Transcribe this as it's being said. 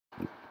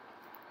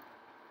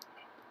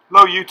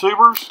Hello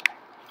YouTubers,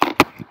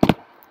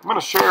 I'm going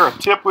to share a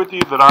tip with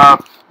you that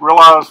I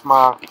realized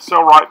my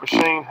Sailrite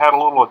machine had a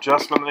little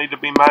adjustment that needed to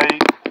be made.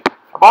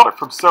 I bought it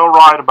from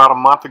Sailrite about a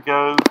month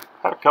ago,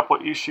 had a couple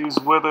of issues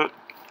with it,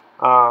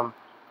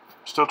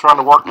 still trying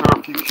to work through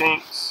a few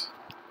kinks,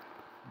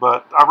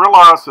 but I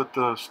realized that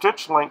the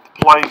stitch length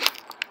plate,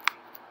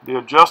 the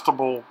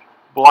adjustable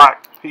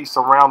black piece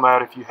around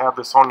that if you have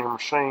this on your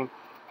machine,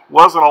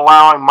 wasn't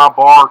allowing my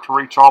bar to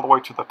reach all the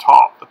way to the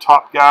top. The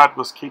top guide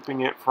was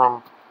keeping it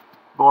from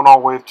going all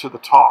the way to the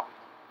top.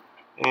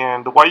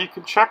 And the way you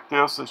can check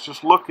this is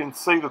just look and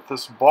see that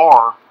this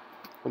bar,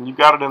 when you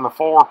got it in the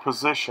forward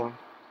position,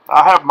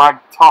 I have my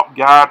top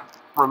guide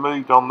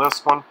removed on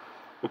this one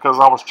because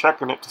I was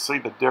checking it to see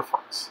the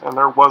difference, and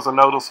there was a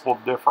noticeable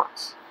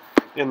difference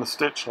in the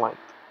stitch length.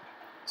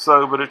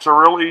 But it's a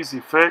real easy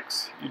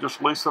fix. You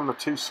just loosen the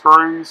two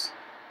screws,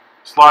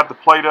 slide the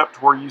plate up to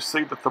where you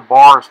see that the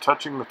bar is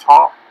touching the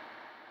top.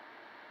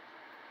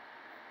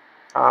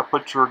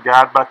 Put your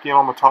guide back in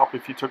on the top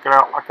if you took it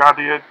out like I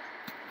did.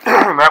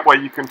 And that way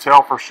you can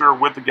tell for sure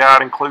with the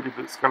guide included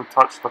that it's going to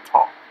touch the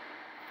top.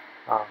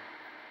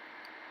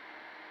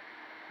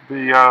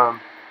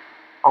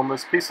 On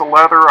this piece of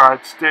leather I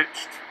had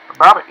stitched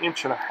about 1.5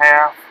 inches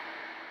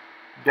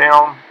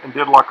down and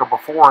did like a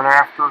before and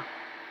after,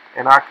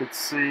 and I could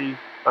see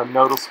a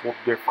noticeable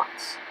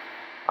difference.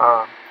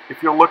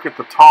 If you'll look at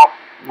the top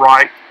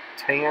right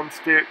tan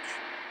stitch,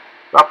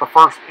 about the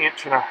first 1.5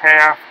 inches,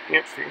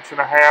 inch to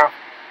 1.5 inches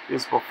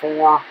is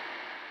before,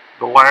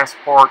 the last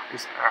part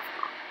is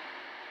after.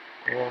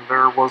 And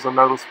there was a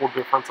noticeable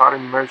difference. I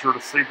didn't measure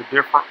to see the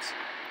difference,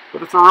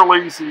 but it's a real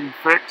easy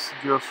fix.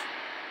 Just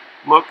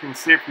look and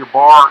see if your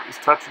bar is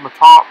touching the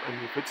top,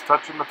 and if it's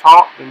touching the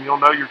top, then you'll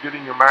know you're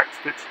getting your max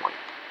stitch length.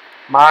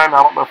 Mine,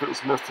 I don't know if it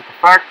was missed at the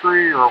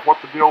factory or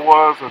what the deal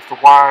was as to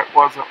why it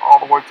wasn't all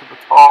the way to the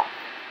top,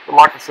 but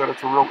like I said,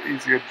 it's a real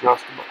easy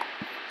adjustment.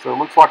 So it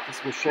looks like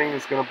this machine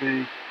is going to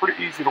be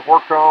pretty easy to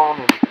work on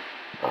and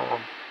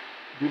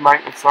do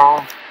maintenance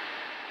on.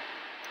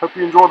 Hope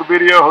you enjoyed the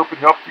video. Hope it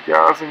helped you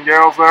guys and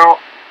gals out.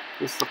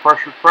 This is the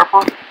Pressure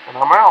Prepper, and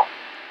I'm out.